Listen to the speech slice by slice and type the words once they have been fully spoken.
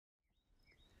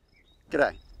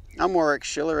G'day, I'm Warwick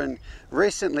Schiller, and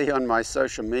recently on my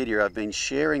social media I've been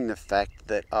sharing the fact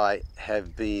that I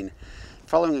have been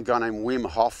following a guy named Wim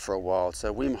Hof for a while.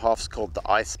 So Wim Hof's called the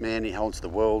Iceman. He holds the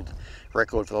world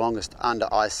record for the longest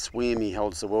under ice swim. He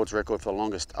holds the world's record for the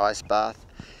longest ice bath.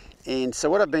 And so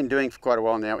what I've been doing for quite a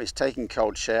while now is taking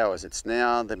cold showers. It's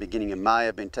now the beginning of May.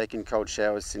 I've been taking cold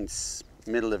showers since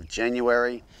middle of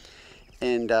January.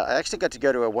 And I actually got to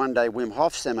go to a one-day Wim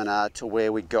Hof seminar to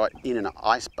where we got in an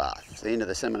ice bath. At the end of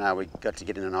the seminar, we got to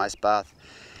get in an ice bath.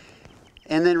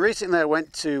 And then recently I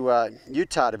went to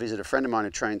Utah to visit a friend of mine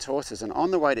who trains horses. And on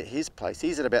the way to his place,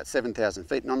 he's at about 7,000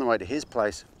 feet, and on the way to his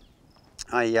place,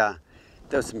 there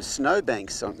was some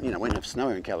snowbanks on, we don't have snow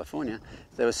in California.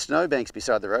 There were snowbanks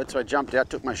beside the road, so I jumped out,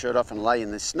 took my shirt off and lay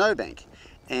in this snowbank.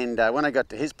 And when I got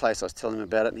to his place, I was telling him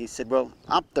about it, and he said, well,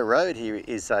 up the road here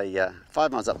is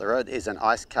 5 miles up the road is an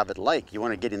ice-covered lake. You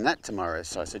want to get in that tomorrow?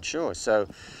 So I said, sure. So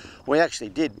we actually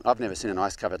did. I've never seen an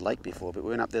ice-covered lake before, but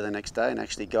we went up there the next day and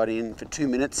actually got in for 2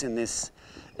 minutes in this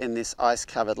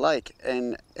ice-covered lake.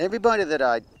 And everybody that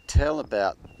I tell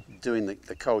about doing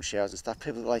the cold showers and stuff,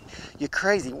 people are like, you're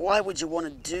crazy. Why would you want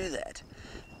to do that?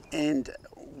 And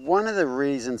one of the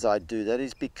reasons I do that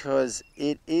is because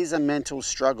it is a mental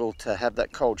struggle to have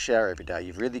that cold shower every day.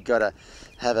 You've really got to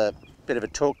have a bit of a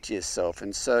talk to yourself.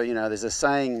 And so, there's a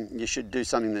saying, you should do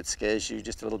something that scares you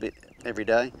just a little bit every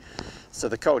day. So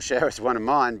the cold shower is one of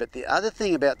mine. But the other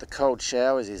thing about the cold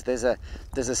showers is there's a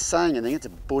saying, I think it's a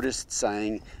Buddhist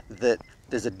saying, that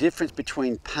there's a difference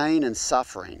between pain and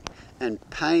suffering. And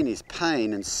pain is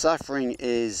pain, and suffering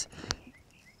is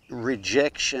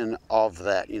rejection of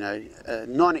that,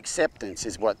 non-acceptance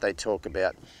is what they talk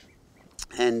about.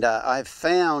 And I've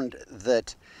found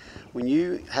that when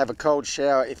you have a cold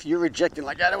shower, if you're rejecting,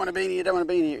 like, I don't want to be in here, I don't want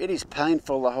to be in here, it is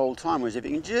painful the whole time. Whereas if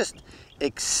you can just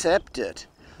accept it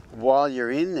while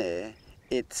you're in there,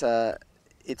 it's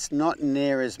not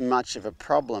near as much of a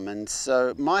problem. And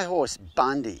so my horse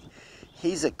Bundy,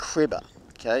 he's a cribber.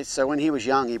 Okay, so when he was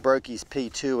young, he broke his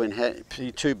P2 and had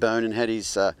P2 bone and had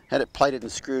it plated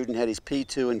and screwed and had his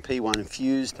P2 and P1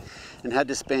 infused, and had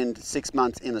to spend 6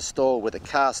 months in a stall with a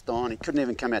cast on. He couldn't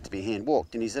even come out to be hand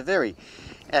walked, and he's a very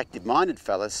active-minded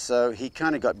fella, so he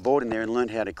kind of got bored in there and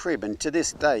learned how to crib. And to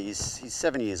this day, he's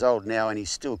 7 years old now, and he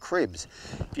still cribs.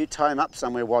 If you tie him up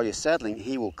somewhere while you're saddling,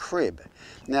 he will crib.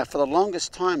 Now, for the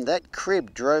longest time, that cribbing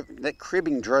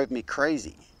drove me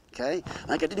crazy. Okay,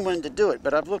 like I didn't want him to do it,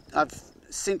 but I've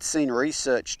since seen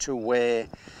research to where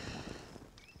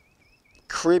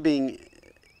cribbing,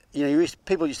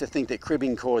 people used to think that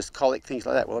cribbing caused colic, things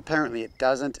like that. Well, apparently it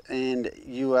doesn't, and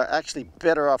you are actually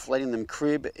better off letting them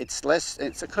crib. It's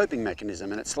a coping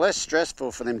mechanism, and it's less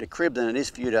stressful for them to crib than it is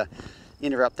for you to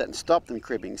interrupt that and stop them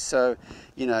cribbing. So,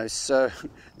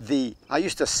 I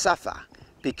used to suffer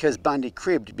because Bundy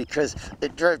cribbed, because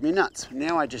it drove me nuts.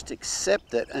 Now I just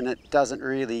accept it, and it doesn't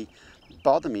really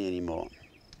bother me anymore.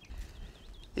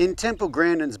 In Temple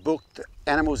Grandin's book,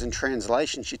 Animals in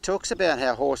Translation, she talks about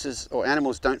how horses or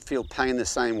animals don't feel pain the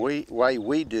same way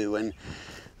we do. And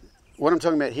what I'm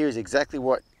talking about here is exactly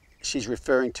what she's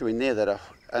referring to in there, that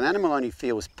an animal only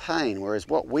feels pain, whereas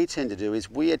what we tend to do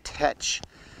is we attach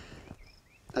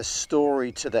a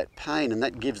story to that pain, and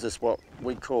that gives us what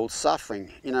we call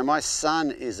suffering. My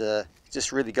son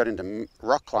just really got into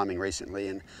rock climbing recently,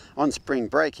 and on spring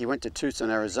break he went to Tucson,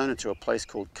 Arizona to a place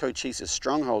called Cochise's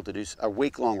Stronghold to do a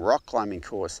week-long rock climbing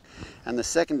course. And the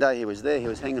second day he was there, he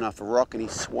was hanging off a rock and he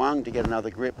swung to get another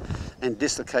grip and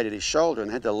dislocated his shoulder, and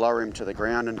had to lower him to the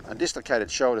ground. And a dislocated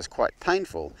shoulder is quite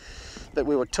painful. But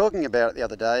we were talking about it the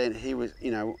other day, and he was,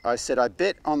 I said, I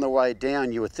bet on the way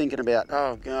down you were thinking about,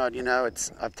 oh God,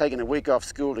 I've taken a week off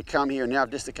school to come here, and now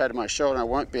I've dislocated my shoulder and I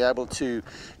won't be able to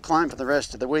climb for the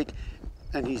rest of the week.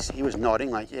 And he was nodding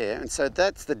like, yeah. And so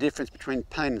that's the difference between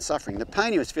pain and suffering. The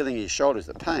pain he was feeling in his shoulder is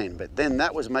the pain, but then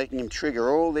that was making him trigger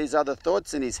all these other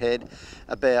thoughts in his head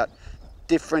about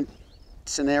different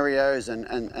scenarios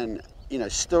and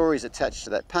stories attached to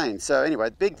that pain. So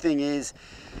anyway, the big thing is,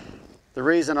 the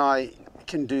reason I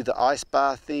can do the ice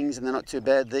bath things and they're not too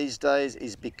bad these days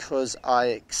is because I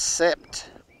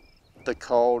accept the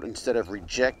cold instead of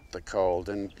reject the cold.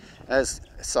 And as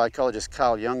psychologist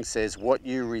Carl Jung says, what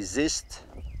you resist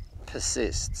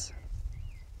persists.